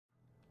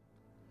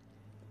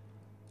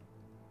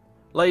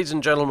Ladies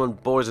and gentlemen,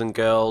 boys and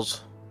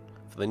girls,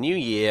 for the new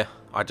year,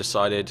 I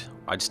decided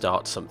I'd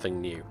start something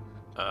new.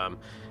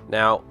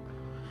 Now,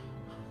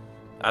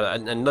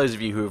 and those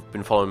of you who have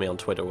been following me on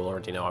Twitter will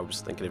already know I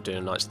was thinking of doing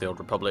a Knights of the Old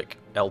Republic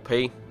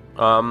LP.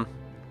 And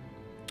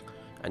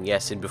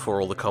yes, in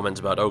before all the comments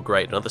about, oh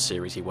great, another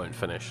series he won't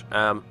finish.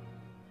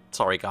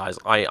 Sorry guys,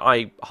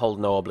 I hold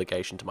no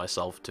obligation to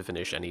myself to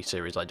finish any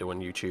series I do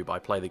on YouTube. I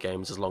play the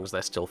games as long as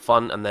they're still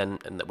fun, and then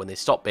when they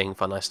stop being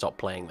fun, I stop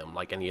playing them,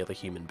 like any other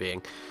human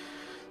being.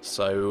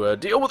 So,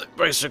 deal with it,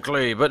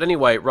 basically. But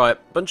anyway, right,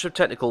 bunch of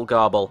technical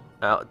garble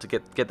out to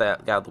get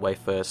that out of the way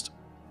first.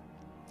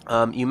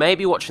 You may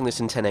be watching this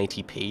in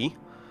 1080p,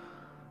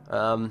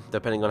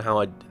 depending on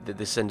how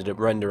this ended up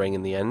rendering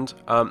in the end.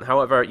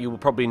 However, you will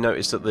probably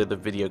notice that the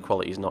video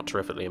quality is not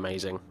terrifically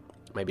amazing.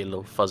 Maybe a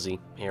little fuzzy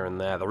here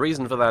and there. The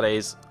reason for that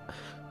is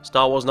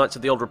Star Wars Knights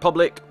of the Old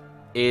Republic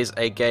is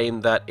a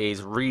game that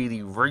is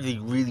really, really,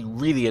 really,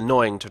 really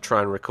annoying to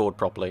try and record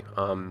properly.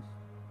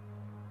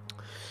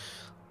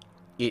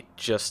 It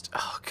just,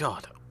 oh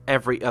god,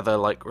 every other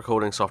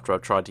recording software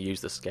I've tried to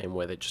use this game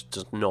with, it just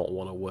does not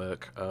want to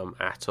work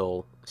at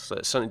all. So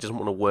it certainly doesn't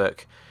want to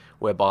work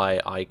whereby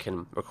I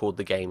can record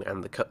the game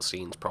and the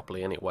cutscenes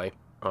properly anyway.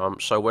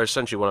 So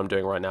essentially what I'm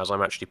doing right now is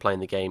I'm actually playing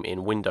the game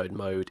in windowed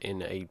mode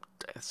in a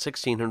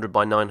 1600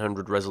 by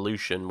 900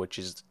 resolution, which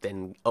is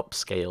then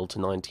upscaled to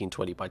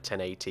 1920 by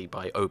 1080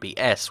 by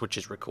OBS, which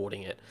is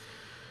recording it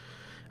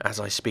as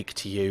I speak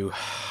to you.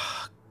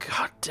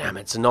 God damn,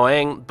 it's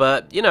annoying,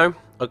 but, you know,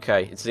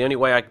 okay, it's the only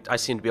way I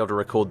seem to be able to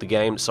record the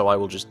game, so I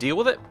will just deal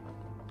with it.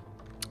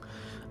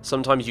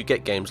 Sometimes you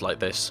get games like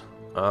this.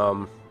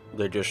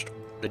 They just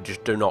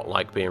do not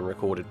like being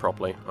recorded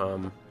properly.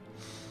 And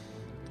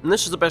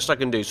this is the best I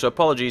can do, so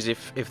apologies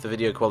if the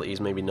video quality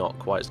is maybe not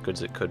quite as good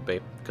as it could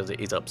be, because it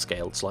is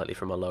upscaled slightly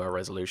from a lower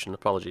resolution.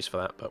 Apologies for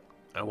that, but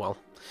oh well.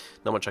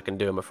 Not much I can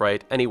do, I'm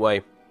afraid.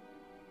 Anyway,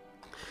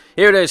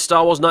 here it is,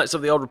 Star Wars Knights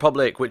of the Old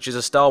Republic, which is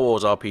a Star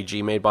Wars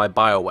RPG made by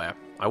BioWare.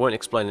 I won't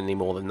explain any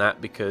more than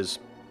that, because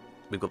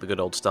we've got the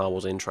good old Star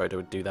Wars intro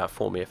to do that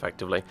for me,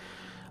 effectively.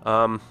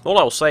 All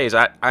I'll say is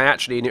I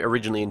actually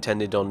originally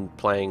intended on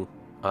playing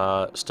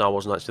Star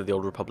Wars Knights of the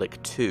Old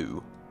Republic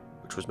 2,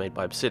 which was made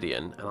by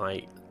Obsidian, and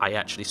I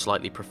actually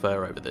slightly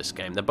prefer over this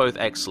game. They're both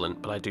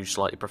excellent, but I do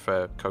slightly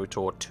prefer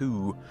KOTOR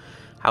 2.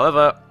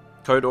 However,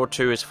 KOTOR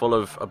 2 is full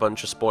of a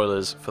bunch of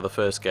spoilers for the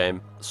first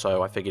game,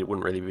 so I figured it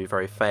wouldn't really be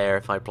very fair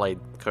if I played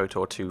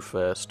KOTOR 2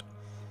 first,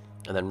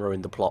 and then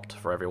ruined the plot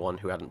for everyone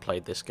who hadn't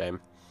played this game.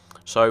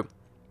 So,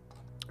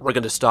 we're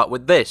going to start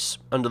with this,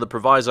 under the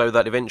proviso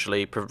that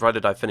eventually,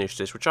 provided I finish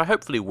this, which I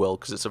hopefully will,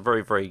 because it's a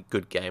very, very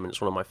good game, and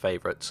it's one of my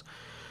favourites.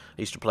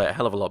 I used to play it a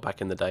hell of a lot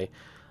back in the day.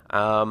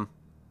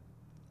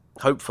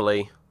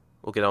 Hopefully,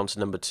 we'll get on to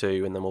number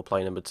 2, and then we'll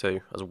play number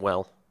 2 as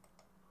well.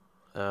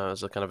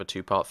 As a kind of a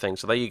two-part thing.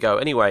 So there you go.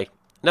 Anyway,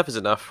 enough is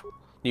enough.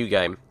 New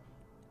game.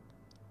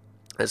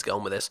 Let's get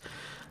on with this.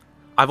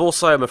 I've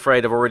also, I'm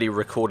afraid, I've already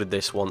recorded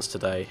this once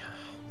today.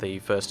 The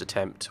first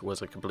attempt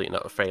was a complete and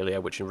utter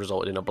failure, which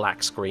resulted in a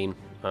black screen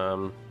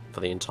for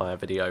the entire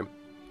video.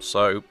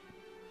 So,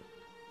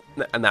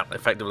 and that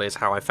effectively is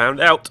how I found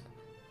out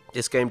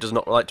this game does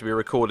not like to be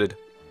recorded,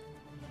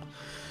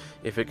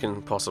 if it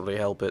can possibly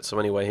help it. So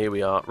anyway, here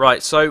we are.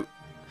 Right, so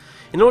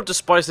in order to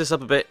spice this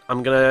up a bit,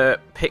 I'm going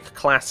to pick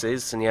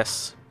classes, and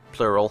yes,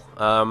 plural,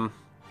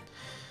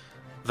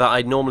 that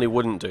I normally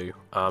wouldn't do.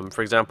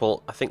 For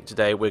example, I think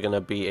today we're going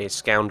to be a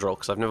scoundrel,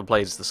 because I've never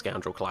played as the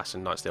scoundrel class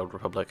in Knights of the Old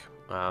Republic.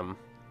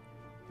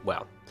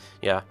 Well,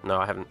 yeah, no,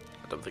 I haven't.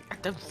 I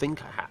don't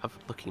think I have,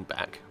 looking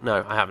back.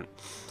 No, I haven't.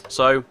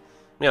 So, you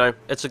know,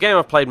 it's a game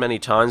I've played many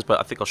times, but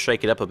I think I'll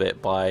shake it up a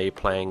bit by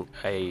playing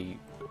a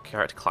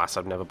character class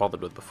I've never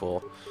bothered with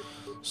before.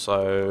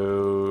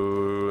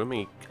 So, I'm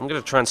going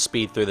to try and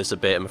speed through this a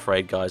bit, I'm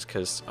afraid, guys,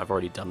 because I've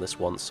already done this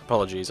once.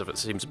 Apologies if it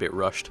seems a bit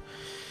rushed.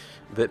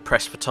 A bit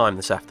pressed for time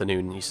this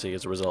afternoon, you see,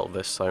 as a result of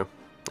this. So,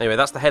 anyway,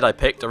 that's the head I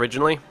picked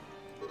originally.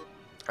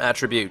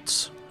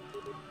 Attributes.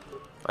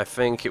 I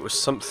think it was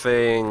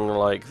something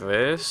like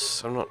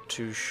this. I'm not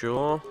too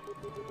sure.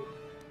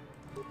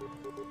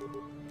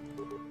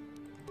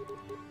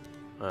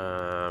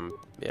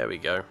 There we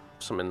go.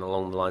 Something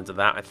along the lines of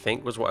that, I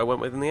think, was what I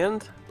went with in the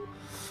end.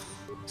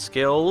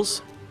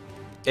 Skills.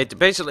 It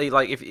basically,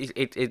 like, if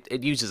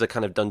it uses a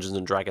kind of Dungeons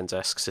and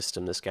Dragons-esque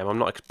system, this game. I'm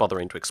not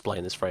bothering to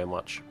explain this very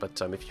much, but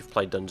if you've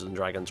played Dungeons and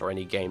Dragons or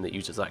any game that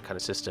uses that kind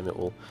of system, it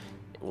will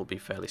be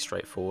fairly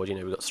straightforward. You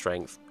know, we've got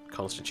strength,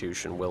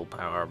 constitution,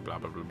 willpower, blah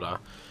blah blah blah.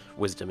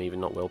 Wisdom even,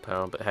 not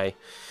willpower, but hey.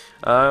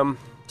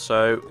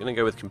 So, I'm gonna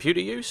go with computer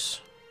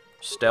use,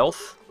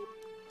 stealth,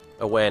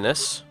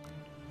 awareness,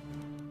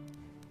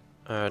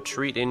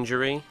 treat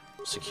injury,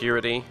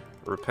 security,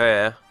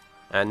 repair,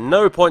 and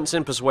no points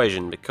in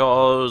persuasion,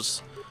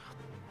 because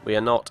we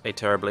are not a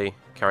terribly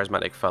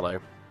charismatic fellow.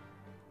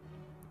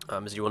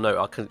 As you will note,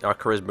 our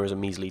charisma is a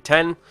measly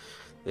 10.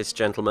 This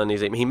gentleman,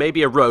 he may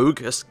be a rogue,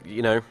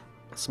 you know,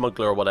 a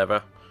smuggler or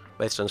whatever,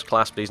 based on his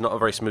class, but he's not a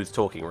very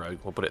smooth-talking rogue,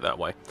 we'll put it that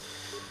way.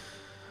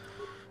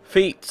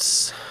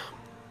 Feats.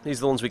 These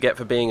are the ones we get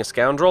for being a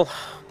scoundrel.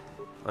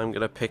 I'm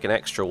going to pick an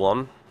extra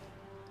one,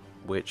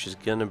 which is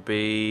going to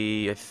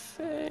be, I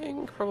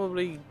think,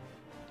 probably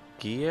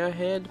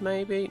Gearhead,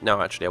 maybe?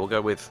 No, actually, we'll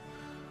go with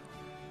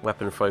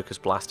Weapon Focus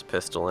Blaster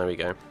Pistol. There we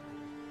go.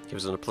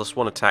 Gives us a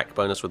 +1 attack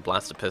bonus with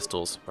Blaster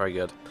Pistols. Very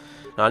good.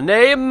 Now,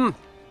 name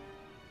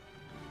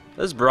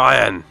is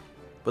Bryan,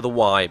 with a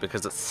Y,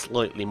 because it's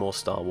slightly more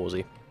Star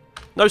Warsy.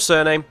 No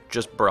surname,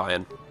 just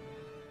Bryan.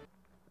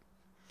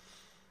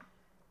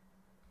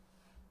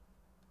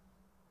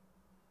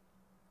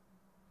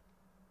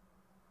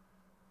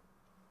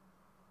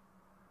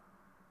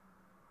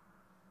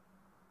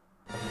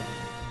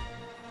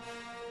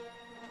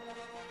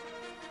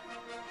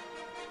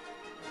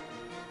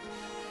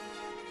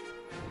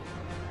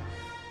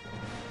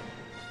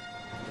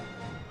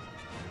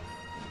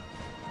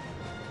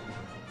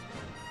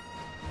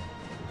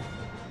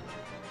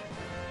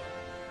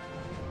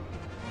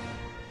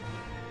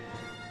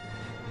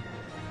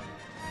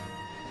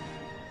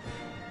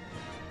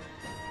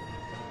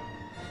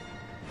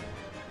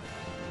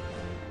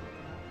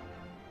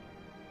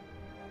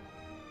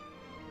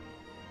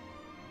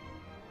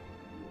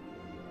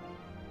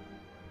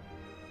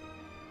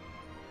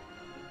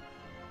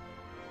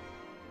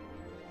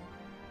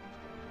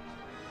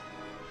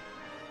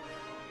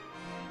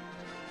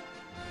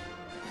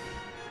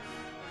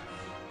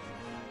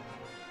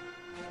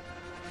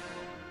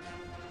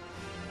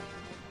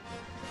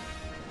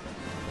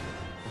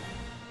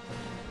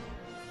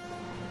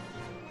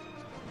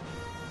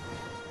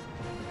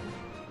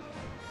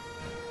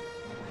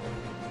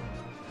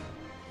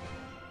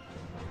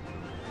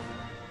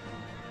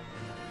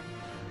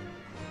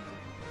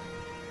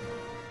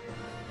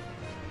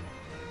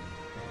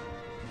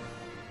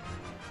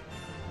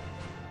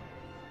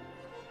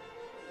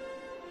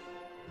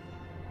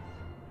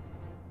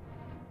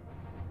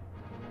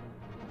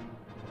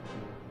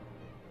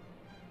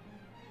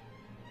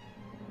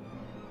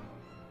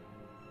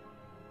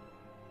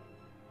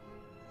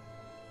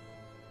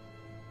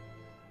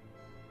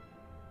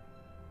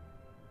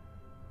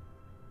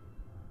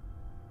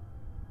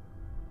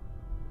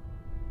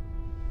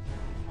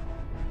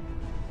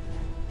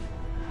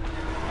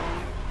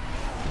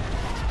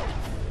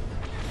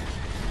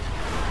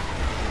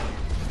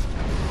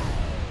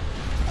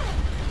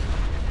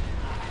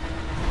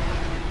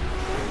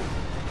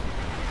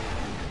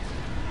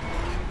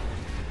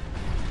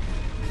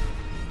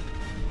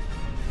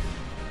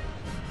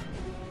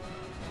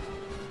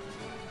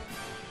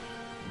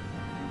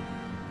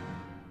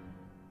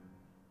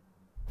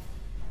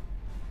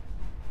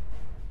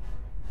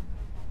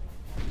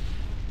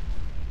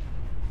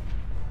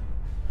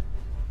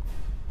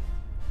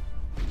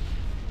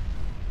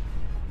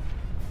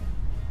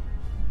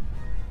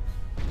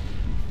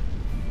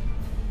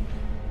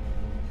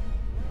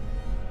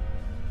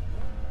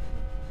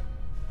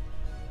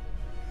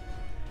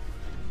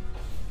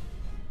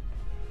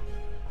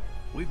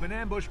 We've been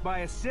ambushed by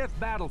a Sith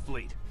battle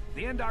fleet.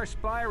 The Endar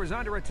Spire is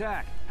under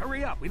attack.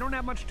 Hurry up, we don't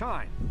have much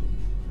time.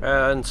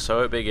 And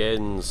so it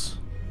begins.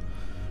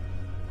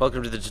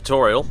 Welcome to the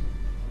tutorial.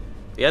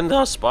 The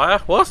Endar Spire?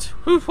 What?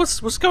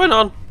 What's going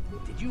on?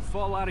 Did you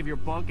fall out of your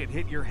bunk and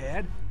hit your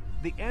head?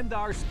 The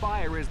Endar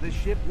Spire is the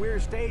ship we're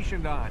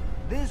stationed on.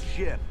 This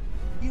ship.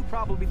 You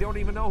probably don't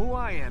even know who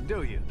I am,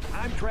 do you?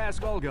 I'm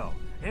Trask Ulgo,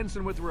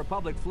 ensign with the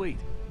Republic Fleet.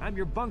 I'm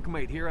your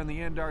bunkmate here on the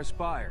Endar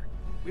Spire.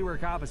 We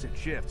work opposite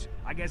shifts.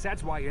 I guess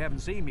that's why you haven't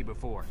seen me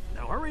before.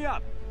 Now hurry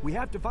up! We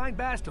have to find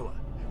Bastila.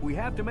 We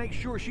have to make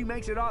sure she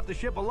makes it off the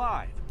ship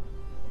alive.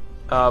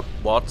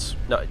 What?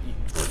 No,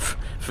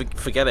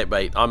 forget it,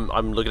 mate.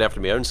 I'm looking after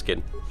my own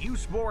skin. You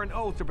swore an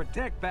oath to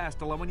protect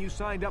Bastila when you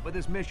signed up with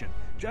this mission,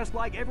 just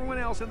like everyone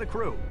else in the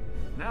crew.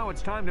 Now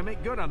it's time to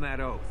make good on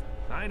that oath.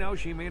 I know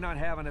she may not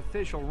have an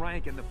official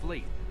rank in the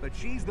fleet, but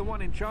she's the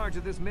one in charge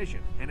of this mission,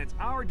 and it's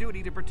our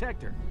duty to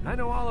protect her. I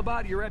know all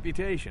about your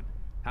reputation.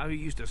 How you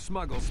used to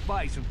smuggle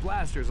spice and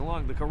blasters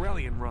along the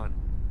Corellian run.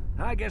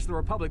 I guess the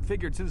Republic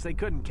figured since they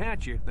couldn't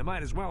catch you, they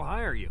might as well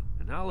hire you.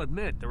 And I'll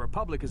admit, the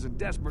Republic is in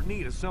desperate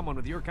need of someone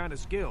with your kind of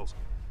skills.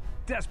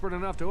 Desperate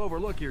enough to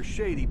overlook your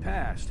shady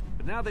past.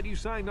 But now that you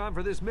signed on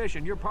for this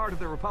mission, you're part of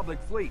the Republic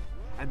fleet.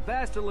 And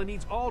Bastila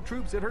needs all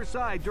troops at her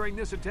side during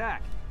this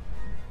attack.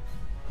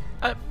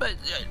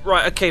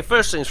 Right, okay,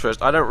 first things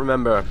first, I don't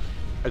remember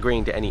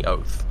agreeing to any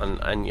oath. And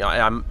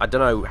I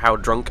don't know how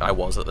drunk I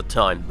was at the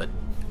time, but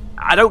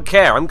I don't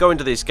care. I'm going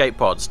to the escape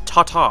pods.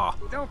 Ta-ta.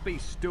 Don't be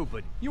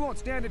stupid. You won't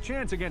stand a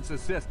chance against the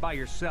Sith by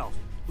yourself.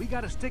 We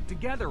gotta stick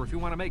together if you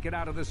want to make it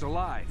out of this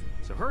alive.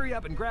 So hurry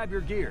up and grab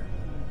your gear.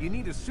 You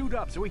need to suit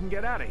up so we can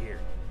get out of here.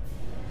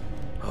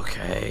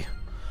 Okay.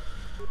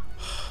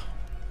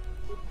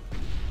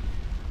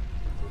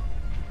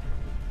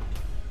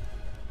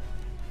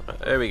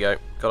 There we go.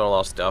 Got all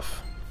our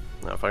stuff.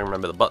 Now if I can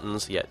remember the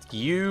buttons. Yeah,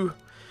 U.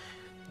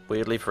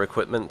 Weirdly for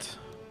equipment.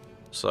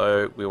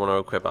 So we want to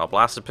equip our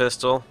blaster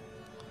pistol.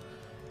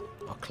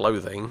 Our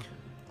clothing.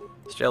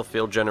 Stealth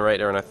field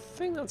generator, and I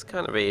think that's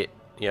kind of it.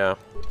 Yeah.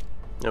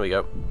 There we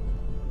go.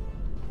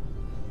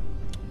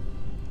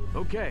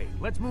 Okay,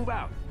 let's move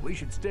out. We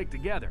should stick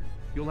together.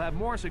 You'll have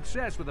more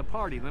success with a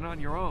party than on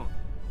your own.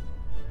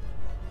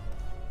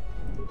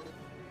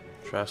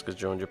 Trask has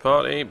joined your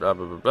party, blah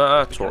blah blah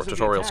blah,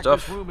 tutorial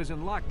stuff. This room is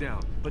in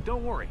lockdown, but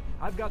don't worry,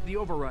 I've got the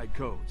override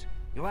codes.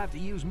 You'll have to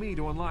use me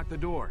to unlock the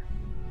door.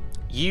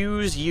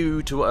 Use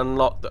you to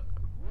unlock the...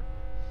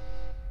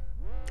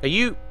 Are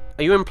you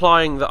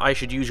implying that I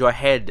should use your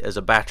head as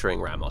a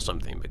battering ram or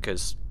something?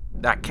 Because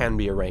that can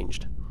be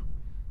arranged.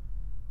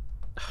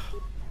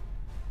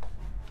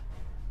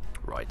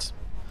 Right.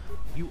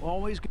 You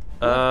always...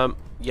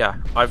 yeah,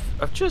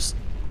 I've just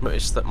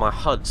noticed that my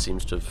HUD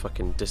seems to have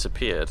fucking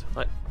disappeared.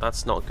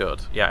 That's not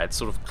good. Yeah, it's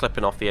sort of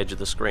clipping off the edge of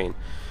the screen.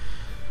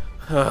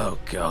 Oh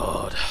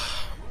god.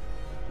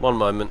 One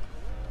moment.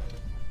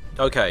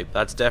 Okay,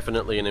 that's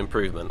definitely an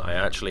improvement. I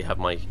actually have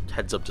my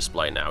heads-up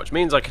display now, which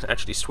means I can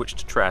actually switch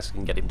to Trask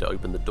and get him to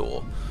open the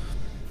door.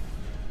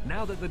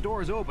 Now that the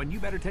door is open, you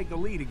better take the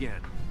lead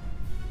again.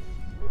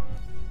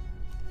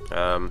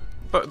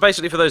 But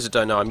basically, for those that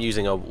don't know, I'm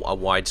using a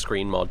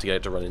widescreen mod to get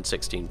it to run in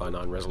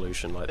 16:9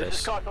 resolution like This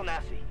is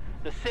Carthonasi.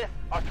 The Sith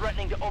are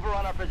threatening to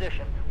overrun our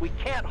position. We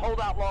can't hold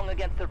out long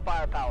against their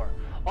firepower.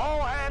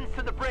 All hands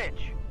to the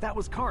bridge! That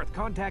was Karth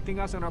contacting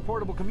us on our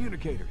portable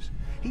communicators.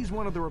 He's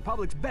one of the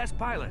Republic's best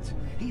pilots.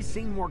 He's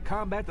seen more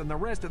combat than the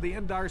rest of the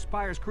Endar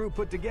Spire's crew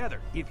put together.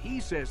 If he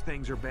says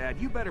things are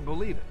bad, you better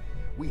believe it.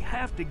 We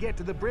have to get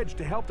to the bridge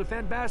to help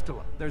defend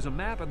Bastila. There's a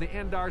map of the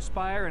Endar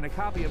Spire and a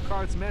copy of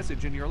Karth's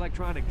message in your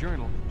electronic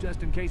journal,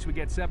 just in case we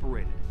get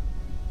separated.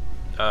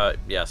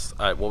 Yes.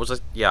 What was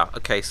it? Yeah,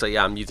 okay, so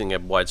yeah, I'm using a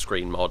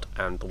widescreen mod,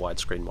 and the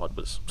widescreen mod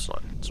was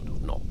sort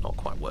of not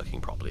quite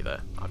working properly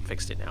there. I've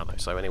fixed it now, though,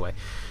 so anyway.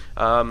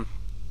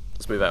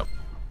 Let's move out.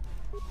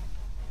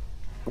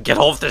 Get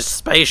off this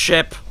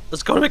spaceship!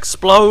 It's gonna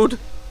explode!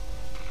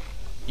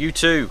 You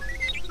too.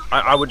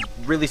 I would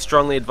really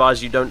strongly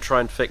advise you don't try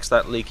and fix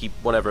that leaky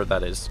whatever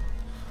that is.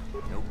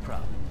 No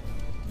problem.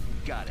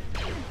 Got it.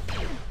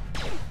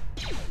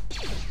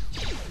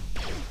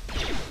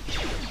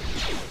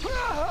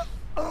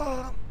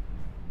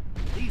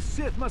 These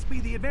Sith must be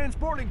the advanced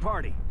boarding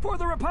party for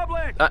the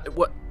Republic!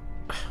 What?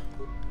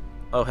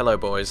 Oh, hello,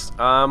 boys.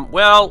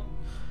 Well,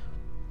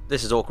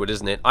 this is awkward,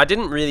 isn't it? I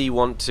didn't really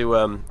want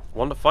to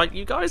fight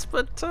you guys,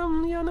 but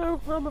yeah, no,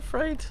 I'm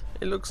afraid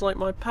it looks like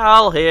my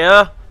pal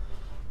here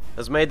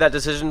has made that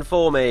decision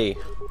for me.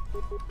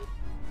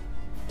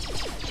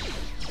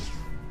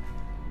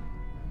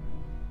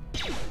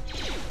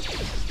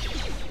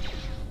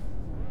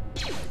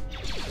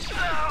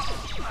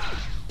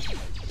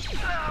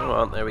 Come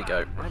on, there we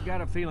go. I've got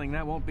a feeling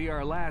that won't be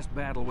our last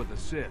battle with the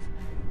Sith.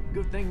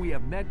 Good thing we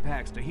have med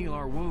packs to heal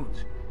our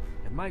wounds.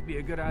 It might be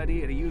a good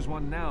idea to use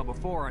one now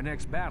before our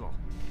next battle.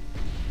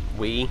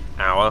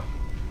 Our.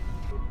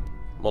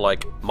 More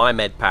like my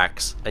med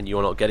packs, and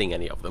you're not getting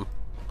any of them.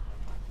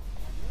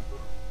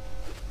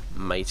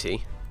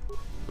 Matey.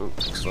 Ooh,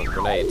 excellent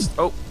grenades.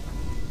 Oh,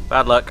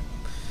 bad luck.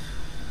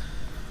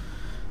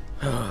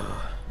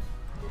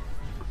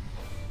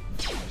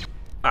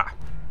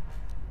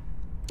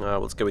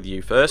 Let's go with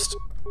you first.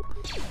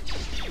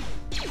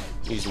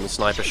 Using the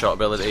sniper shot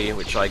ability,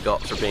 which I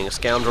got for being a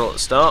scoundrel at the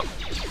start.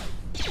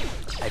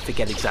 I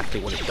forget exactly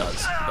what it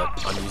does,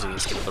 but I'm using it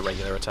instead of the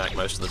regular attack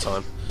most of the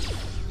time.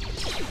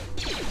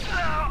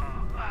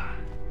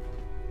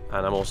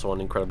 And I'm also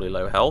on incredibly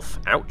low health.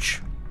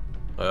 Ouch.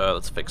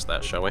 Let's fix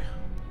that, shall we?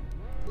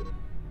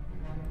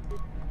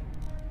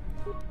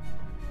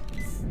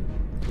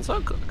 Was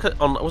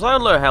I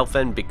on low health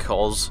then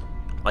because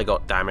I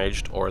got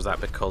damaged, or is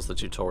that because the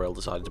tutorial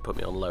decided to put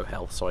me on low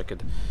health so I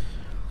could,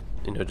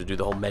 you know, to do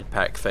the whole med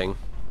pack thing?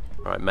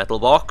 Alright, metal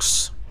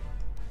box.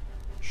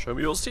 Show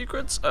me your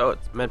secrets. Oh,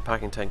 it's med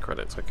packing 10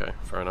 credits. Okay,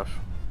 fair enough.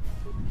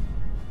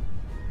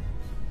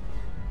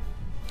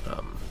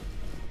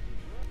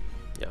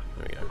 Yeah,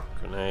 there we go.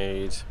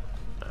 Grenade.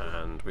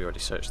 And we already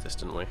searched this,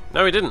 didn't we?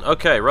 No, we didn't.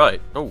 Okay,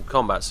 right. Oh,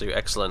 combat suit.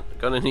 Excellent.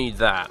 Gonna need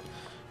that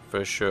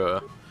for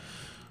sure.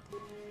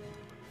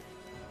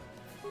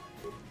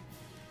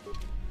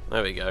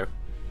 There we go.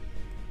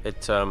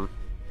 It's not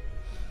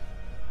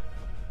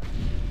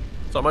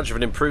much of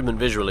an improvement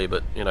visually,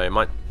 but you know, it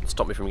might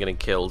stop me from getting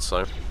killed,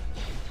 so.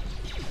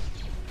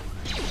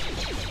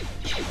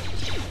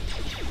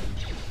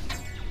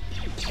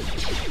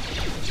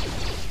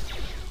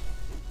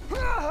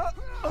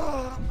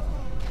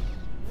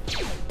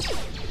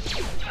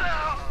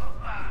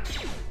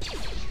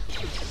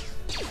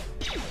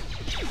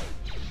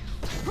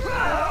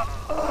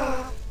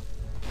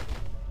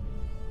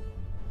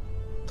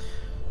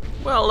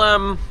 Well,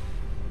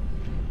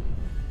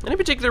 any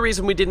particular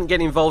reason we didn't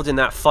get involved in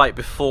that fight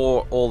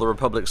before all the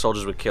Republic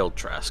soldiers were killed,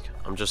 Trask?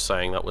 I'm just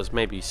saying that was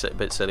maybe a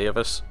bit silly of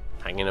us,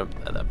 hanging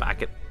at the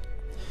back at...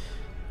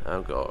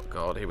 Oh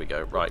god, here we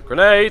go. Right,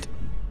 grenade!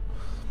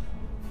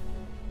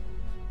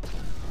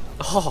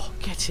 Oh,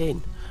 get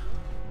in!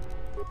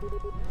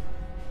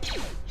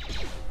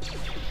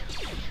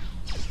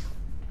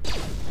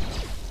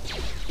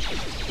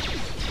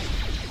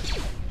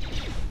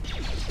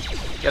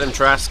 Get him,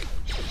 Trask.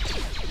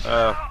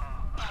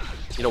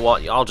 You know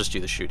what? I'll just do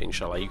the shooting,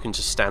 shall I? You can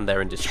just stand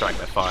there and distract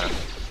their fire.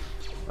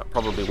 That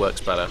probably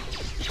works better.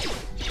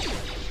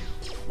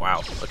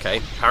 Wow,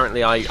 okay.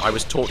 Apparently I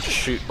was taught to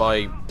shoot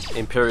by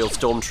Imperial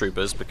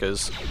Stormtroopers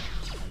because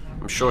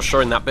I'm sure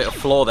showing that bit of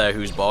floor there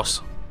who's boss.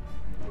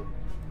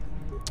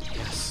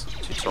 Yes,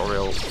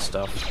 tutorial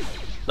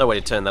stuff. No way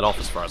to turn that off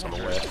as far as I'm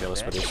aware, to be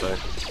honest with you, so I'm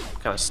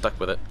kind of stuck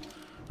with it.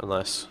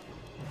 Unless...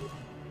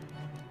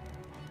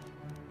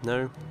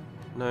 No?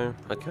 No?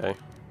 Okay.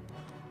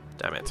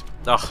 Damn it.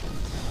 Ugh.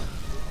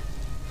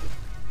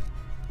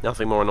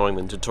 Nothing more annoying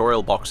than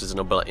tutorial boxes in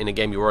a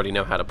game you already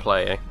know how to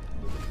play, eh?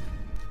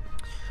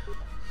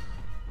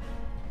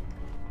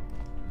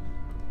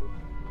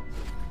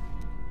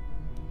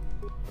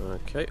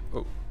 Okay.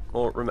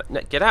 Oh,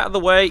 get out of the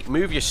way!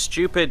 Move your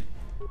stupid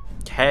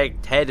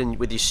head and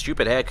with your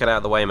stupid haircut out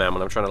of the way, man,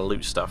 when I'm trying to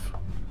loot stuff.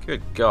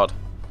 Good God.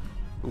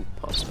 Ooh,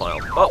 I'll smile.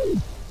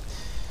 Oh!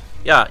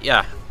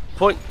 Yeah.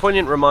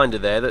 Poignant reminder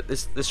there that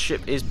this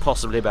ship is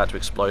possibly about to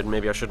explode, and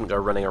maybe I shouldn't go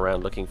running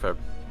around looking for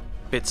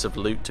bits of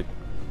loot to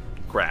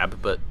grab,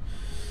 but...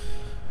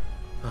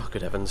 Oh,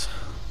 good heavens.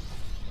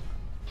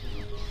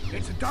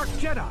 It's a dark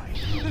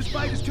Jedi! This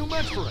fight is too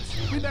much for us!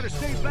 We better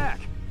stay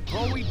back!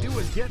 All we do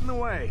is get in the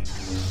way!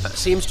 That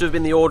seems to have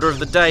been the order of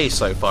the day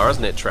so far,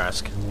 hasn't it,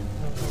 Trask?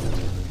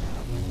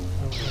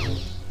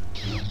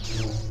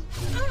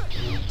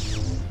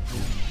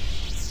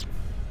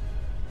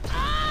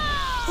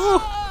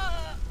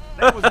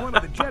 That was one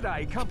of the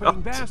Jedi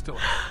accompanying Bastila.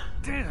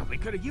 Damn, they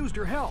could have used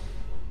her help.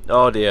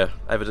 Oh dear,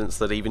 evidence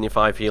that even if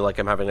I feel like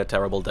I'm having a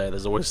terrible day,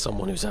 there's always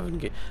someone who's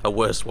having a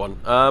worse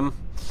one.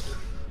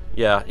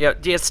 Yeah,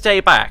 stay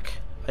back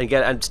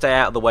and stay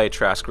out of the way,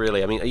 Trask,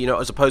 really. I mean, you know,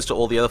 as opposed to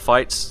all the other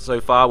fights so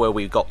far where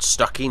we got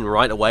stuck in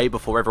right away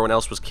before everyone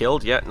else was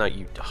killed. Yeah, no,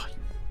 you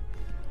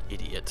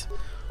idiot.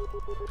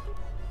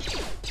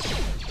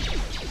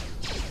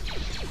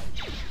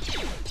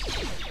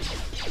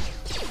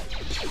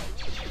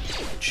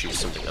 Choose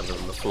something other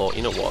than the floor.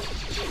 You know what?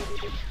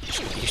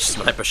 You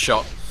sniper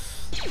shot.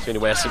 It's the only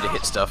way I seem to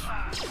hit stuff.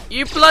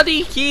 You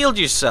bloody healed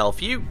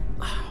yourself. You.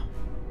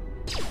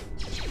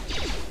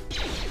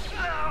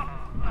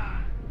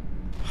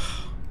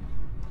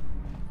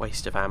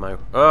 Waste of ammo.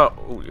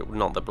 Oh,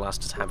 not the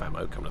blasters have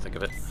ammo, come to think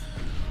of it.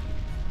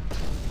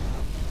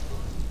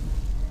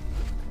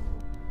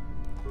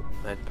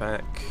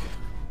 Medpack.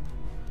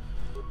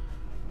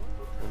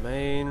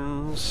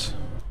 Remains.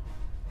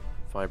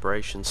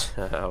 Vibrations.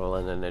 Well,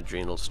 and then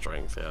adrenal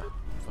strength, yeah.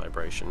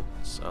 Vibration.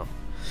 So,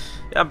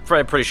 yeah, I'm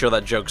pretty sure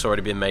that joke's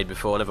already been made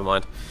before, never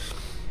mind.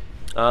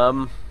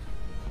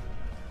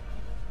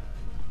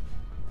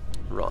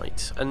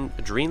 Right. And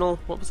adrenal?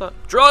 What was that?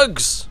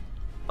 Drugs!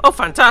 Oh,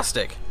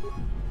 fantastic!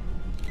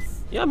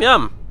 Yum,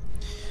 yum.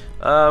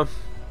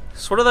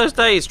 It's one of those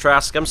days,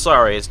 Trask. I'm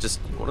sorry. It's just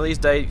one of these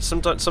days.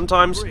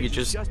 Sometimes you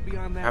just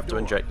have to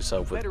inject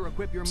yourself with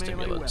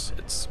stimulants.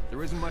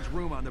 There isn't much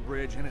room on the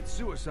bridge, and it's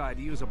suicide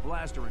to use a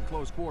blaster in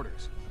close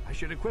quarters. I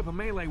should equip a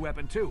melee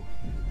weapon too.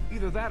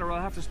 Either that, or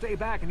I'll have to stay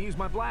back and use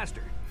my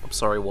blaster. I'm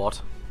sorry,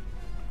 what?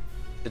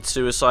 It's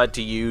suicide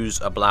to use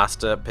a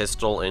blaster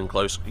pistol in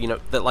close. You know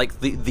that,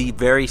 like the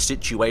very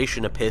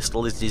situation a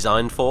pistol is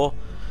designed for.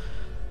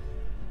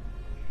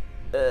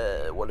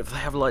 What if they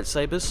have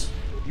lightsabers?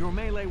 Your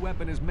melee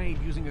weapon is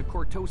made using a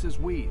cortosis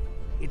weave.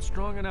 It's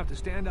strong enough to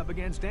stand up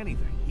against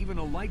anything, even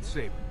a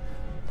lightsaber.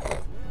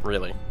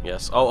 Really?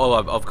 Yes. Oh,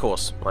 of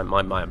course.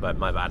 My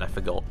bad. I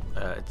forgot.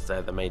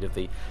 They're made of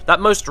that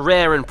most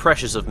rare and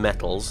precious of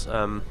metals,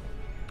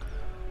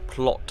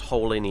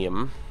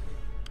 plutonium.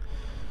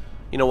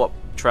 You know what,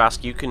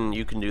 Trask? You can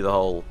do the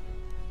whole.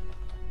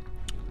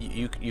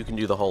 You can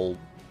do the whole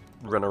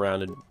run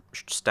around and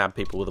stab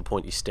people with a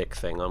pointy stick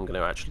thing. I'm going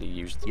to actually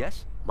use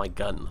my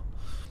gun.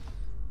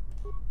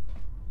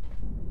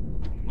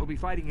 We'll be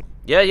fighting.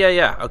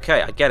 Yeah.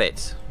 Okay, I get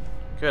it.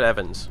 Good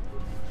heavens.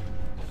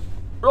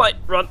 Right,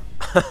 run.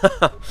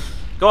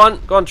 Go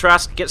on,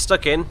 Trask. Get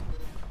stuck in.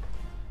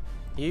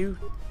 You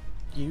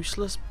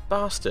useless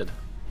bastard.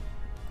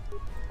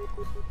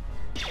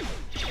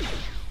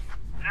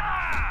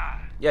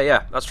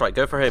 Yeah, that's right.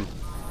 Go for him.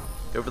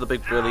 Go for the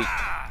big, really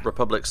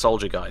Republic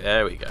soldier guy.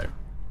 There we go.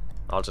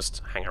 I'll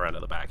just hang around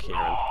at the back here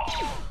and...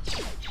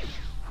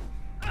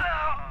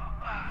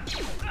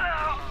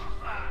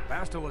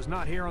 Bastila's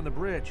not here on the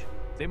bridge.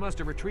 They must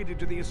have retreated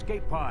to the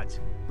escape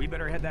pods. We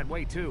better head that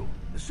way too.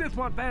 The Sith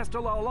want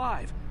Bastila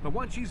alive, but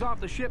once she's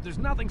off the ship, there's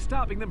nothing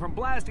stopping them from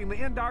blasting the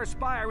Endar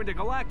Spire into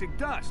galactic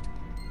dust.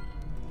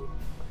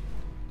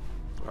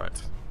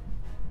 Right.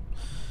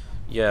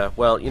 Yeah,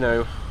 well, you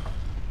know...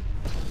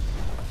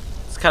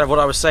 It's kind of what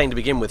I was saying to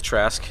begin with,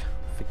 Trask.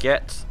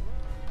 Forget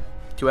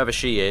whoever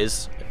she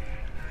is.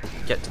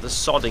 Get to the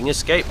sodding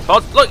escape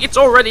pod. Look, it's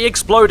already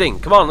exploding!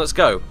 Come on, let's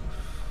go.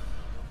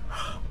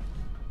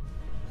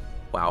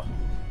 Wow.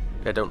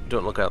 Yeah,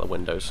 don't look out the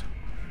windows.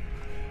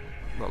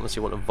 Not unless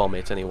you want to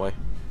vomit, anyway.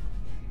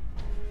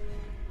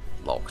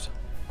 Locked.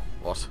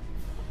 What?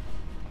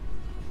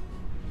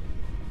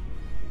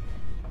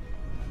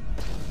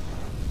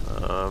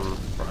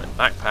 Right,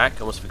 backpack.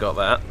 Almost forgot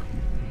that.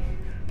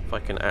 If I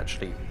can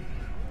actually...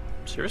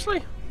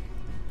 Seriously?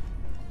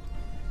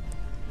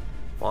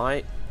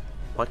 Why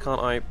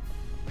can't I...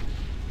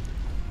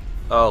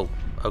 Oh,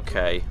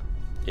 okay.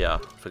 Yeah,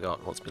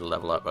 forgot wants me to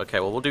level up. Okay,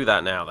 well we'll do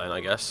that now then,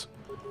 I guess.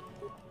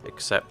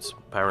 Except,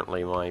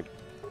 apparently my...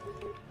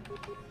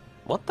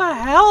 What the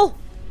hell?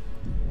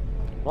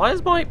 Why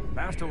is my...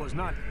 Bastila is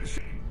not...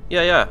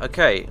 Yeah,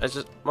 okay. I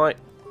just...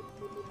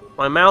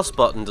 My mouse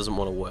button doesn't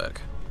want to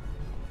work.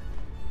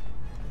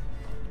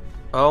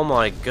 Oh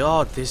my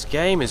god, this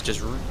game is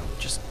just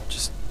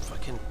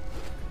fucking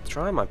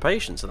trying my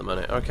patience at the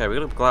minute. Okay,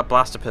 we got a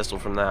blaster pistol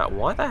from that.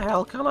 Why the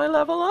hell can't I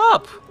level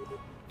up?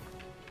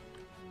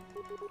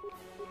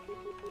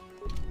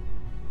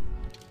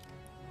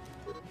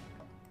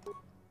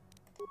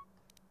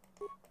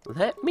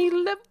 Let me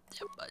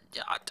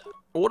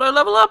auto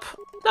level up?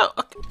 No,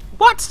 okay.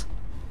 What?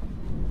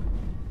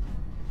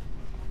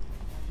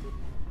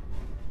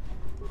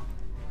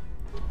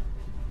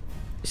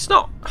 It's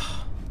not.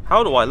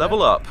 How do I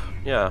level up?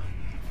 Yeah.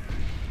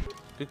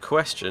 Good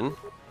question.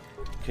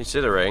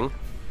 Considering,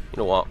 you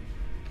know what?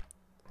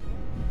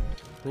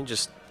 Let me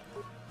just.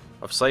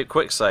 I've saved,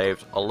 quick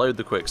saved. I'll load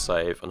the quick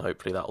save, and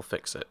hopefully that'll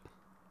fix it.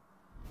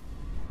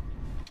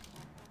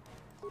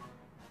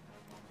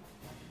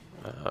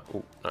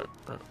 Oh, no.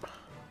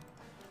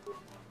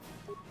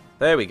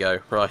 There we go.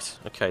 Right.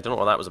 Okay, don't know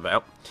what that was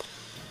about.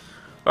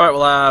 Alright,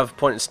 we'll have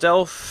point and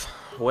stealth,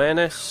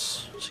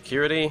 awareness,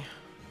 security,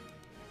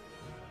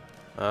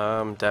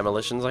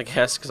 demolitions, I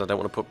guess, because I don't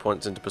want to put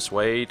points into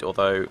persuade,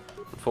 although,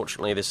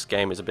 unfortunately, this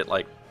game is a bit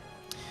like...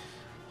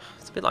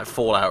 It's a bit like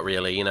Fallout,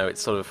 really, you know,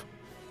 it's sort of...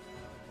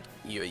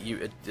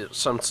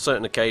 some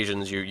certain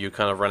occasions, you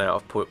kind of run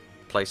out of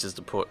places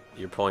to put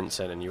your points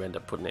in, and you end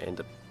up putting it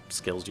into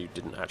skills you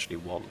didn't actually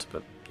want,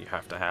 but you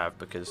have to have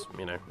because,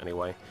 you know,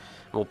 anyway.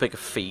 And we'll pick a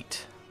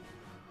feat.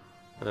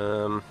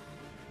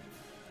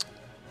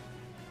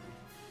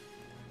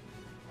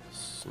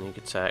 Sneak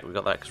attack, we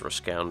got that because we're a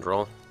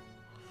scoundrel.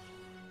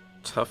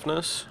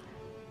 Toughness?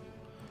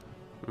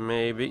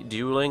 Maybe.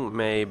 Dueling?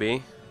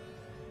 Maybe.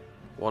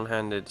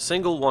 One-handed,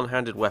 single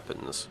one-handed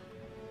weapons.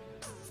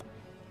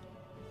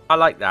 I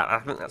like that. I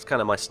think that's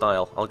kind of my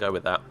style. I'll go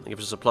with that. It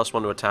gives us a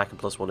 +1 to attack and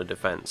 +1 to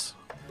defense.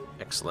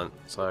 Excellent.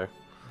 So,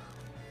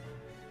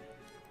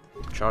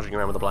 charging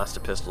around with a blaster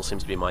pistol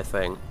seems to be my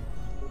thing.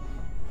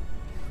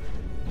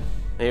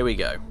 Here we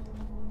go.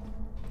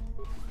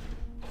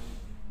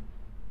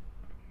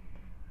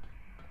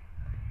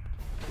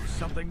 There's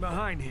something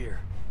behind here.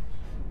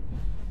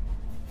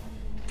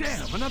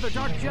 Damn, another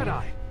Dark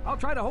Jedi. I'll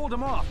try to hold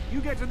him off.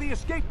 You get to the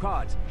escape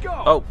pods.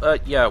 Go! Oh,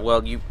 yeah,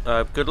 well, you,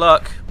 good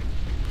luck.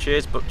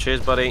 Cheers,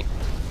 buddy.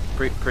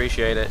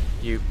 Appreciate it.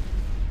 You,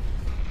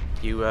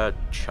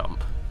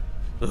 chump.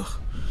 Ugh.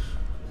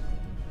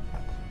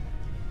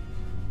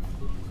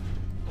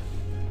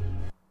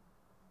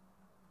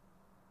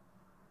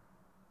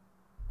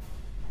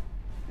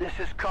 This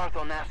is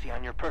Cartho Nassi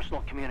on your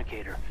personal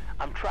communicator.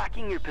 I'm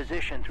tracking your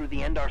position through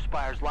the Endar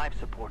Spire's life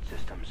support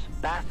systems.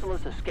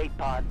 Bastila's escape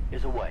pod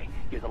is away.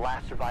 You're the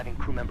last surviving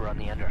crew member on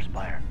the Endar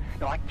Spire.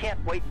 Now, I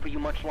can't wait for you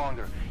much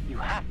longer. You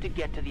have to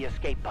get to the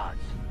escape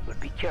pods.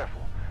 But be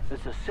careful.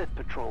 There's a Sith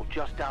patrol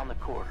just down the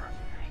corridor.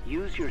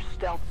 Use your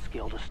stealth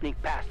skill to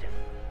sneak past him.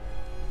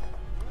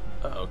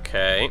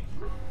 Okay.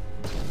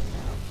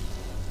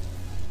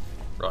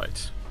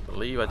 Right. I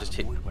believe I just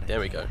hit... There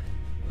we go.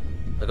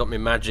 I got my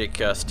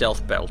magic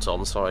stealth belt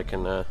on, so I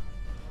can,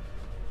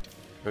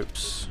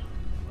 oops.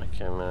 I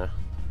can,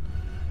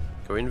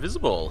 go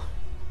invisible.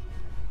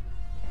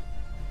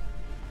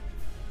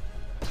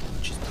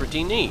 Which is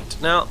pretty neat.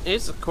 Now,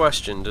 here's the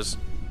question, does...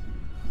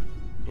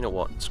 You know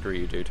what? Screw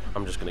you, dude.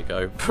 I'm just gonna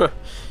go.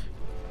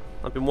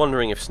 I've been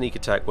wondering if sneak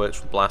attack works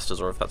with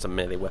blasters, or if that's a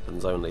melee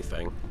weapons only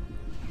thing.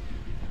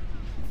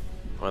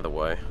 Either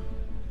way.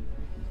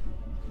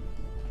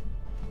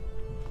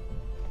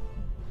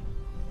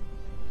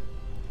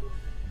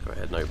 Go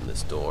ahead and open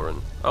this door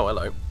and... Oh,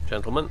 hello,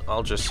 gentlemen.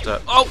 I'll just...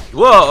 Oh!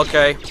 Whoa,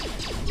 okay.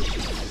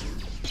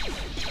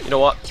 You know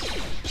what?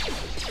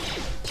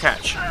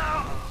 Catch.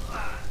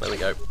 There we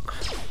go.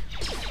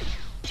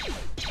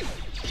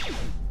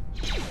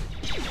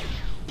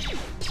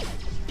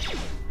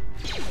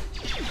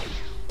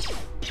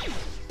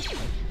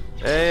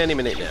 Any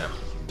minute now.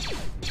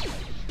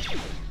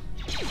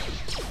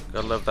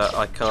 Gotta love that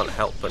I can't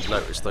help but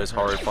notice those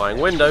horrifying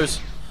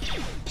windows.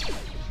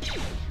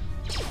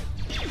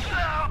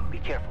 Be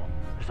careful.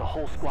 There's a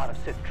whole squad of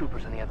Sith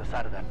troopers on the other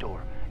side of that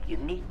door. You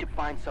need to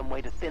find some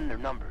way to thin their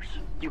numbers.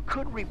 You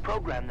could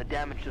reprogram the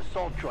damaged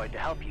assault droid to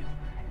help you,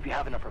 if you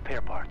have enough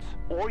repair parts.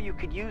 Or you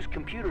could use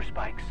computer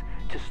spikes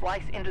to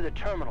slice into the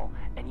terminal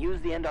and use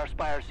the Endar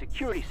Spire's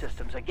security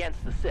systems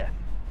against the Sith.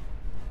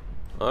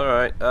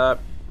 Alright,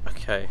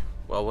 okay.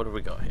 Well, what have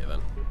we got here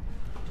then?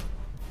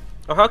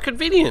 Oh, how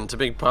convenient! A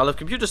big pile of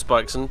computer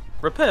spikes and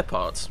repair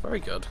parts.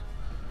 Very good.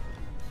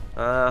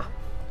 Let's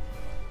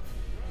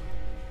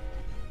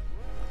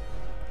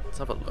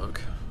have a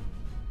look.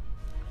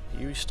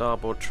 Use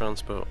starboard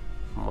transport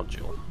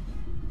module.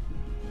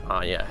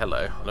 Ah, yeah,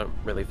 hello. I don't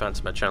really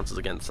fancy my chances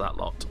against that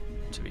lot,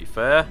 to be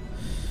fair.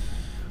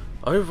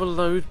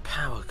 Overload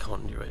power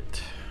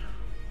conduit.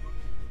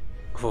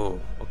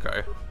 Oh,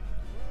 okay.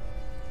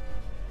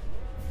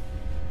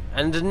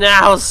 And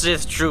now,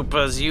 Sith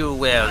troopers, you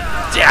will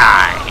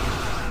die!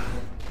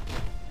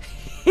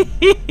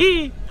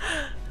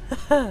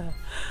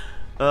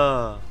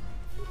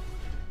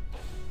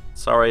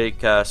 Sorry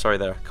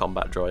there,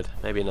 combat droid.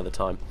 Maybe another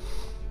time.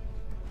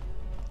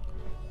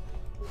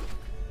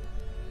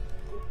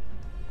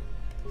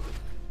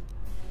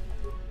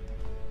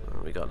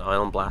 We got an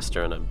ion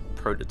blaster and a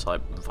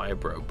prototype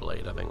vibro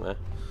blade, I think, there.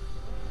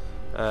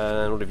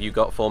 And what have you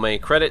got for me?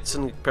 Credits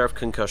and a pair of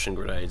concussion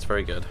grenades.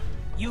 Very good.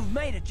 You've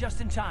made it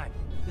just in time.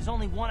 There's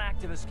only one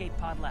active escape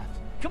pod left.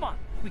 Come on,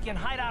 we can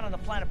hide out on the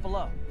planet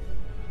below.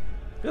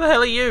 Who the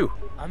hell are you?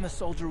 I'm a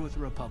soldier with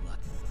the Republic,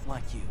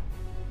 like you.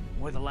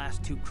 We're the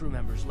last 2 crew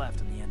members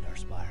left in the Endar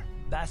Spire.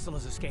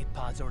 Bastila's escape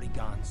pod's already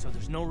gone, so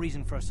there's no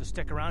reason for us to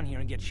stick around here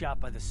and get shot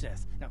by the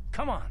Sith. Now,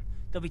 come on.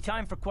 There'll be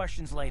time for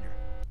questions later.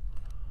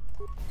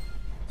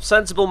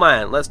 Sensible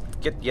man. Let's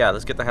get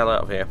the hell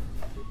out of here.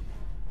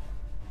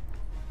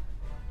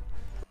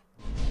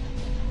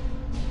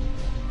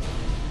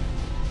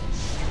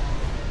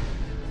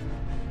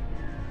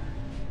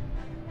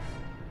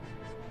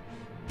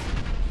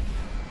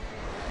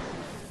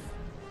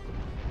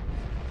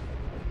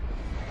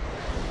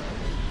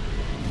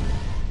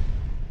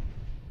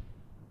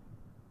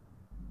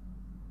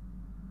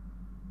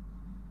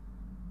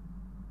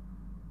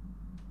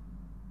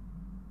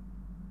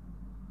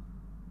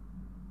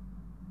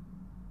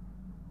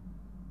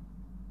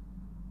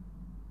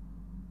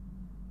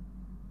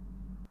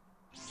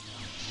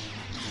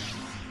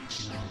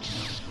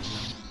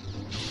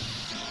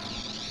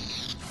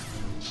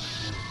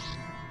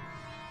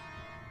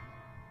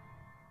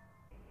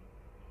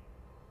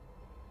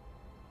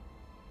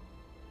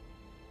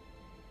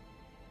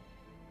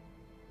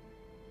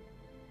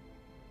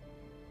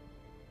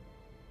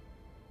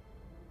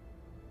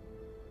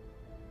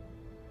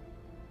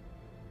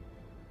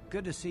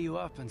 Good to see you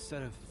up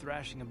instead of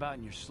thrashing about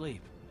in your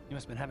sleep. You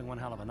must have been having one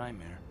hell of a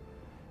nightmare.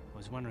 I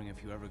was wondering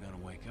if you were ever going to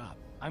wake up.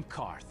 I'm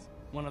Karth,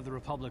 one of the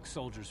Republic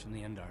soldiers from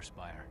the Endar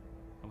Spire.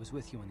 I was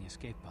with you in the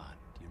escape pod.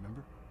 Do you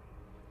remember?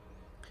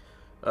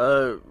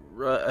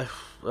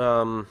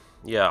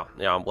 Yeah,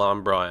 well,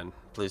 I'm Bryan.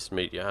 Pleased to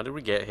meet you. How did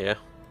we get here?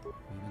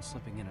 We've been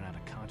slipping in and out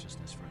of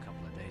consciousness for a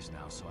couple of days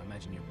now, so I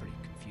imagine you're pretty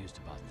confused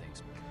about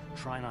things. But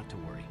try not to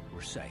worry.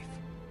 We're safe.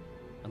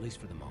 At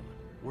least for the moment.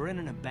 We're in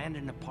an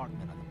abandoned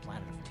apartment on the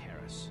planet of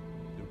Terrace.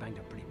 We were banged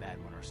up pretty bad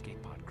when our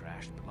escape pod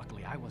crashed, but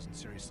luckily I wasn't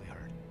seriously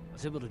hurt. I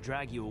was able to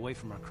drag you away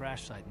from our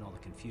crash site and all the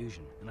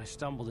confusion, and I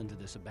stumbled into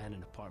this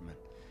abandoned apartment.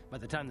 By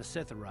the time the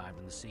Sith arrived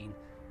on the scene,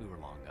 we were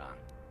long gone.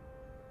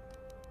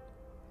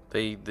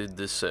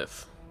 The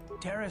Sith.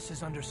 Terrace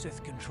is under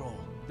Sith control.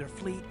 Their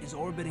fleet is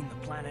orbiting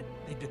the planet,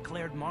 they've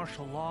declared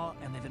martial law,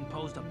 and they've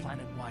imposed a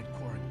planet-wide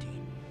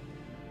quarantine.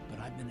 But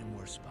I've been in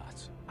worse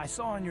spots. I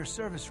saw on your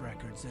service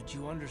records that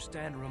you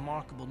understand a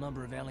remarkable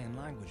number of alien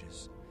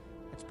languages.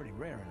 That's pretty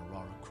rare in a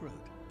raw recruit,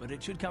 but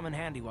it should come in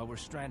handy while we're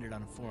stranded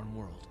on a foreign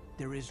world.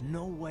 There is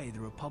no way the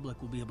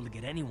Republic will be able to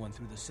get anyone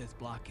through the Sith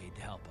blockade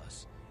to help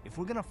us. If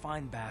we're gonna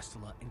find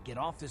Bastila and get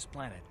off this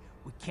planet,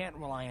 we can't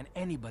rely on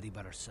anybody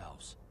but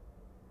ourselves.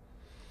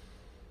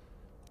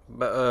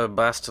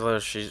 Bastila,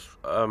 she's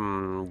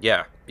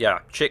yeah,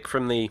 chick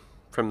from the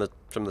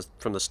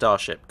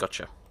starship.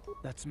 Gotcha.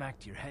 That smack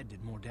to your head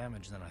did more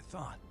damage than I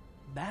thought.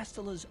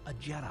 Bastila's a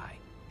Jedi.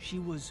 She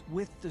was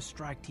with the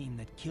strike team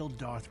that killed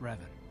Darth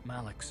Revan,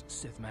 Malak's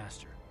Sith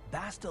master.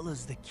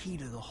 Bastila's the key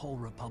to the whole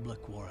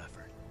Republic war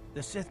effort.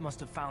 The Sith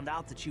must have found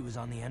out that she was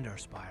on the Endar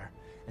Spire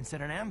and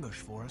set an ambush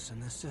for us in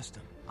this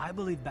system. I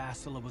believe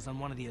Bastila was on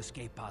one of the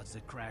escape pods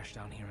that crashed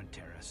down here in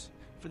Terrace.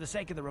 For the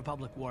sake of the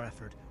Republic war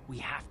effort, we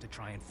have to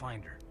try and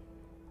find her.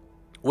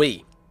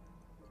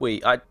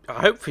 I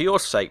hope for your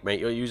sake, mate,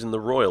 you're using the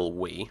royal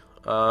we.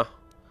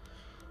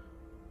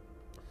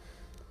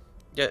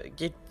 Yeah,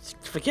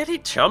 forget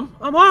it, chum.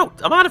 I'm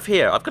out. I'm out of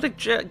here. I've got to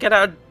get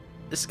out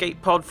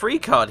escape pod free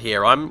card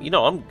here. I'm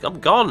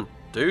gone,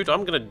 dude.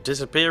 I'm gonna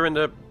disappear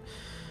into,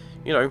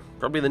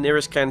 probably the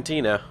nearest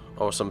cantina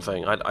or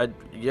something.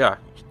 Yeah.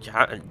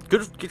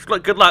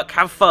 Good luck.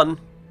 Have fun.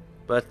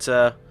 But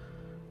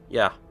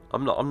yeah,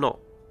 I'm not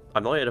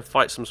here to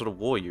fight some sort of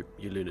war, you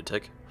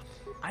lunatic.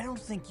 I don't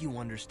think you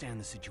understand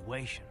the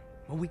situation.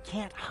 Well, we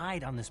can't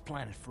hide on this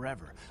planet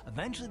forever.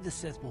 Eventually the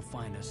Sith will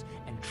find us,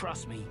 and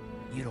trust me,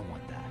 you don't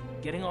want that.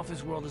 Getting off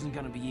this world isn't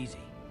gonna be easy.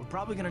 We're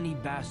probably gonna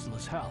need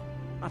Bastila's help.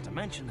 Not to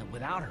mention that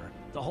without her,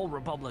 the whole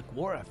Republic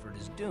war effort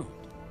is doomed.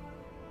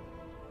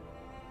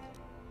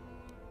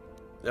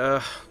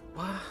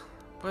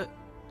 What?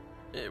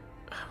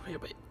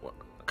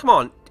 Come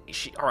on.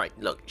 Alright,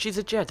 look, she's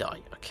a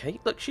Jedi, okay?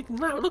 Look, she can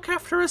now look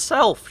after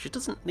herself. She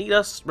doesn't need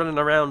us running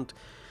around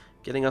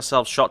getting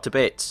ourselves shot to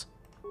bits.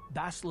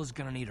 Bastila's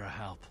gonna need our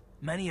help.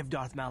 Many of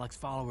Darth Malak's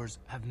followers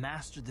have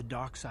mastered the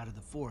dark side of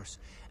the Force,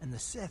 and the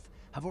Sith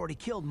have already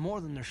killed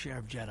more than their share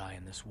of Jedi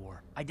in this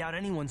war. I doubt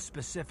anyone's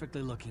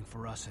specifically looking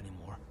for us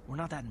anymore. We're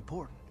not that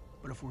important.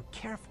 But if we're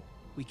careful,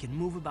 we can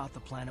move about the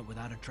planet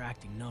without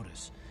attracting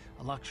notice,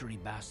 a luxury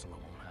Bastila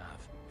won't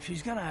have.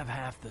 She's gonna have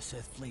half the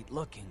Sith fleet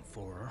looking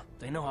for her.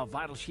 They know how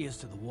vital she is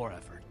to the war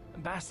effort.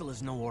 And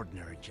Bastila's no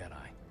ordinary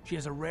Jedi. She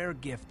has a rare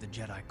gift the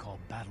Jedi call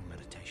battle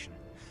meditation.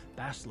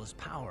 Bastila's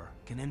power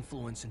can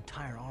influence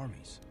entire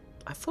armies.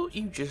 I thought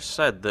you just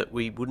said that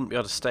we wouldn't be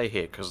able to stay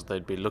here because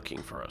they'd be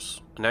looking for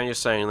us. Now you're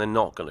saying they're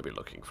not going to be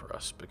looking for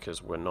us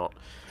because we're not...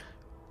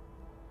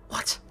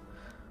 What?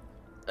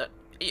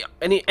 Yeah,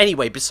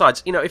 anyway,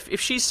 besides, you know, if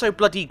she's so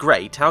bloody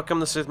great, how come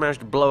the Sith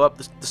managed to blow up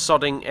the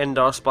sodding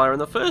Endar Spire in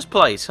the first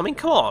place? I mean,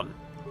 come on.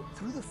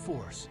 Through the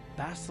Force,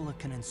 Bastila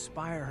can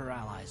inspire her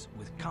allies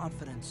with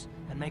confidence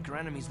and make her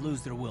enemies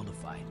lose their will to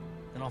fight.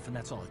 And often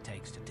that's all it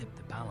takes to tip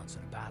the balance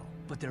in a battle.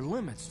 But there are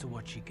limits to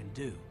what she can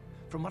do.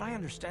 From what I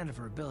understand of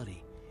her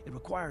ability, it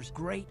requires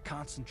great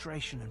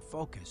concentration and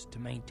focus to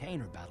maintain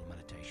her battle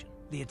meditation.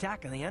 The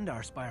attack on the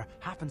Endar Spire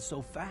happened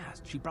so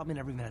fast, she probably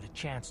never even had a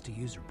chance to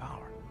use her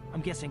power. I'm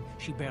guessing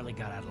she barely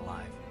got out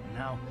alive, and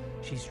now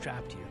she's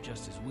trapped here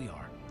just as we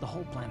are. The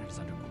whole planet is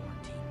under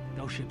quarantine.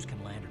 No ships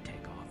can land or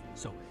take off.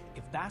 So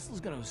if Bastila's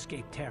gonna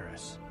escape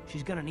Terrace,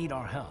 she's gonna need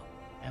our help,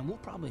 and we'll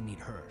probably need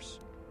hers.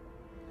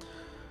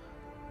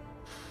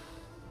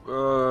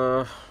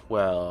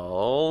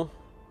 Well,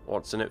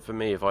 what's in it for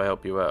me if I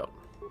help you out?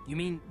 You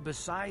mean,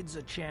 besides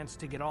a chance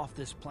to get off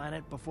this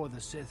planet before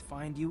the Sith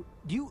find you,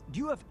 do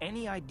you have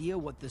any idea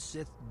what the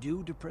Sith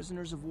do to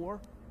prisoners of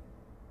war?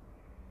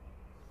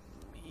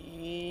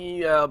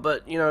 Yeah,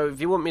 but, you know, if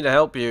you want me to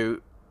help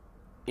you,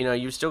 you know,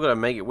 you've still got to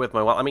make it worth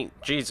my while. I mean,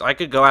 geez, I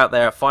could go out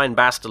there, find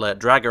Bastila,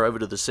 drag her over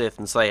to the Sith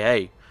and say,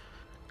 hey,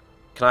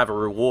 can I have a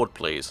reward,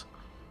 please?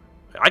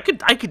 I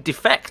could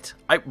defect.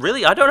 I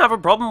don't have a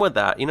problem with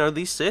that. You know,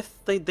 these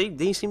Sith,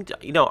 they seem to,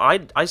 you know,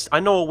 I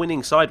know a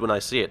winning side when I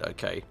see it,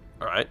 okay?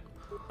 Alright.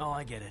 Oh,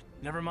 I get it.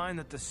 Never mind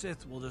that the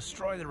Sith will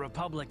destroy the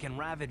Republic and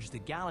ravage the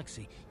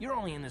galaxy. You're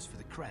only in this for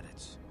the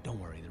credits. Don't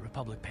worry, the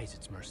Republic pays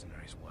its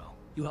mercenaries well.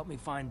 You help me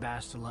find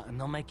Bastila, and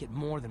they'll make it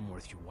more than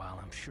worth your while,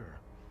 I'm sure.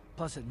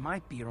 Plus, it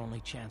might be your only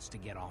chance to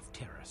get off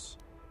Terrace.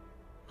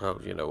 Oh,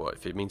 you know what?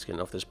 If it means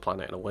getting off this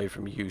planet and away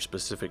from you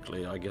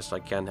specifically, I guess I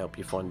can help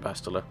you find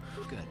Bastila.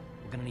 Good.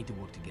 We're gonna need to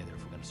work together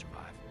if we're gonna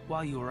survive.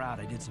 While you were out,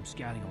 I did some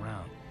scouting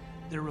around.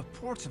 There are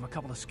reports of a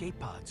couple of escape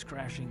pods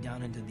crashing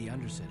down into the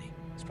Undercity.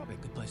 It's probably a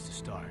good place to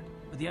start.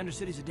 But the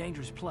Undercity's a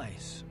dangerous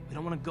place. We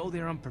don't want to go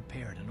there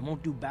unprepared, and it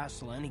won't do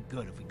Bastila any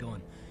good if we go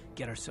and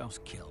get ourselves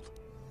killed.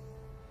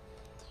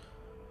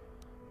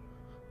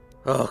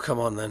 Oh, come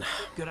on then.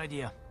 Good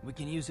idea. We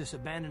can use this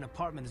abandoned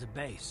apartment as a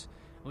base.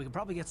 We can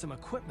probably get some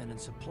equipment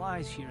and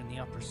supplies here in the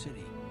upper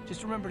city.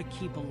 Just remember to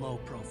keep a low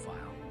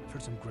profile. I've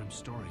heard some grim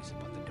stories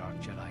about the Dark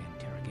Jedi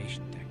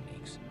interrogation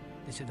techniques.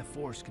 They say the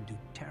Force can do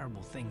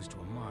terrible things to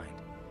a mind.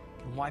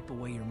 It can wipe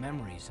away your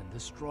memories and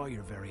destroy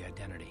your very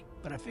identity.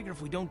 But I figure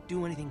if we don't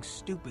do anything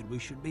stupid, we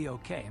should be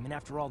okay. I mean,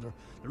 after all, they're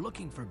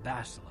looking for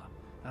Bastila,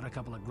 not a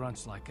couple of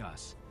grunts like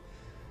us.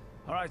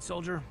 All right,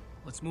 soldier,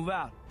 let's move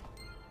out.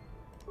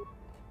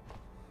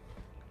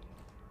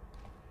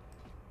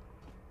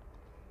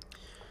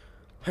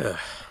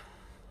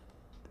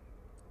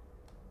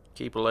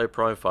 Keep a low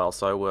profile,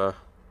 so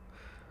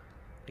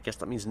I guess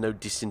that means no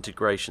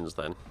disintegrations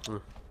then.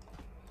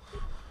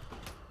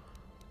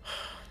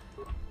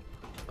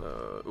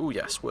 Ooh,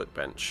 yes,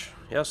 workbench.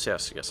 Yes,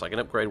 I can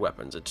upgrade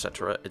weapons,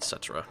 etc.,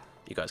 etc.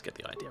 You guys get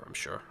the idea, I'm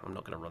sure. I'm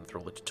not going to run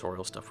through all the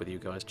tutorial stuff with you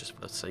guys, just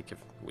for the sake of,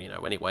 you know,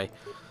 anyway.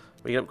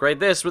 We can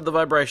upgrade this with the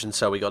vibration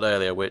cell we got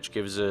earlier, which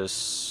gives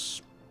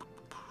us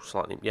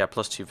slightly, yeah,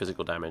 +2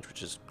 physical damage,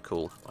 which is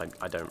cool.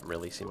 I don't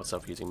really see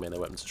myself using melee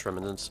weapons a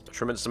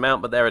tremendous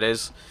amount, but there it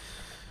is.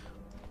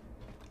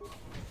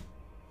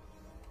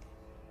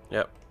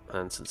 Yep,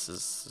 and since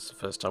this is the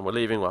first time we're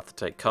leaving, we'll have to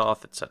take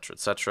Karth, etc.,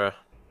 etc.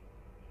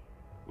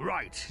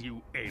 Right,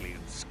 you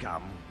alien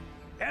scum.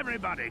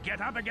 Everybody,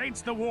 get up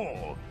against the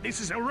wall. This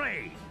is a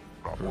raid.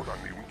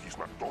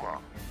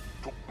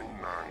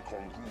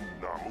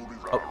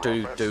 Oh,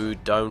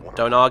 dude,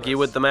 don't argue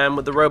with the man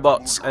with the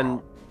robots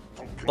and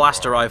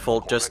blaster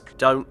rifle. Just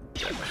don't.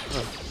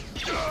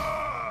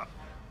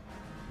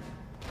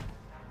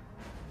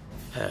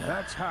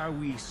 That's how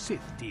we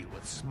Sith deal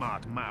with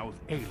smart-mouthed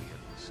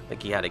aliens. I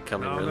think he had it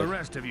coming, Now really. the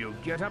rest of you,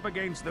 get up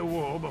against the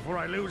wall before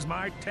I lose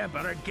my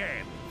temper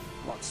again.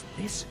 What's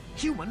this?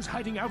 Humans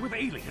hiding out with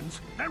aliens?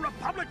 They're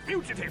Republic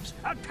fugitives!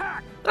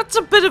 Attack! That's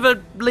a bit of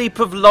a leap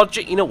of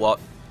logic. You know what?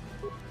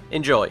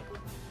 Enjoy.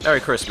 Merry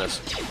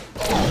Christmas.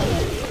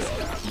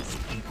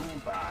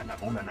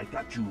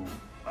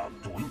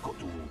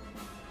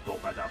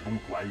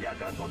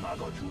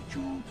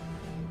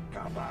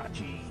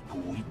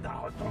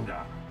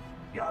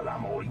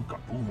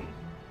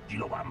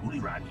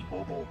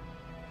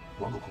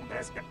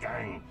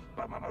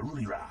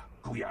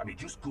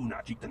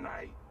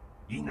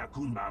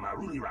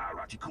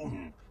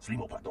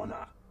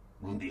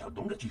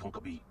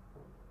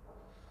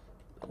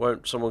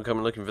 Won't someone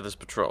come looking for this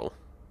patrol?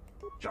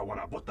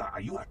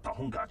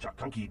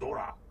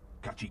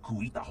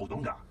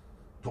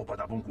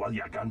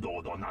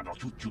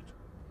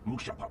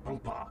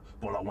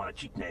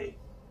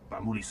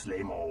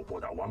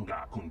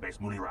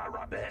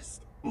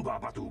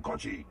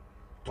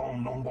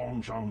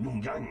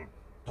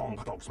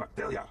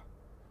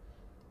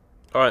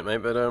 Alright, mate,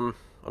 but I'm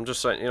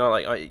just saying, you know,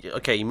 like,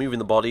 okay, moving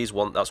the bodies,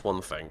 that's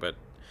one thing, but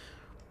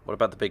what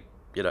about the big,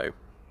 you know,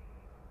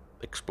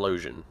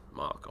 explosion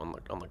mark on the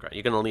ground?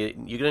 You're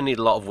gonna need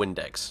a lot of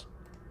Windex.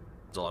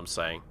 That's all I'm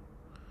saying.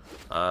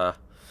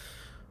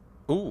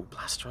 Ooh,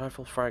 blast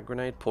rifle, frag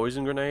grenade,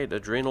 poison grenade,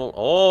 adrenal.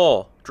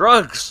 Oh,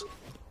 drugs.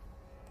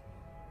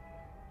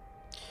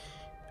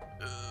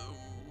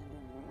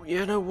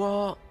 You know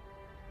what,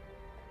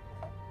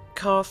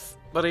 Carth,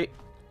 buddy?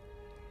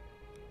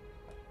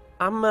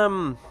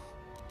 I'm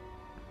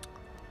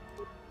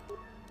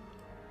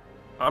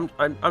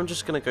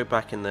just gonna go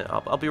back in there.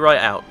 I'll be right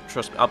out.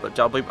 Trust me.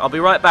 I'll be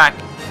right back.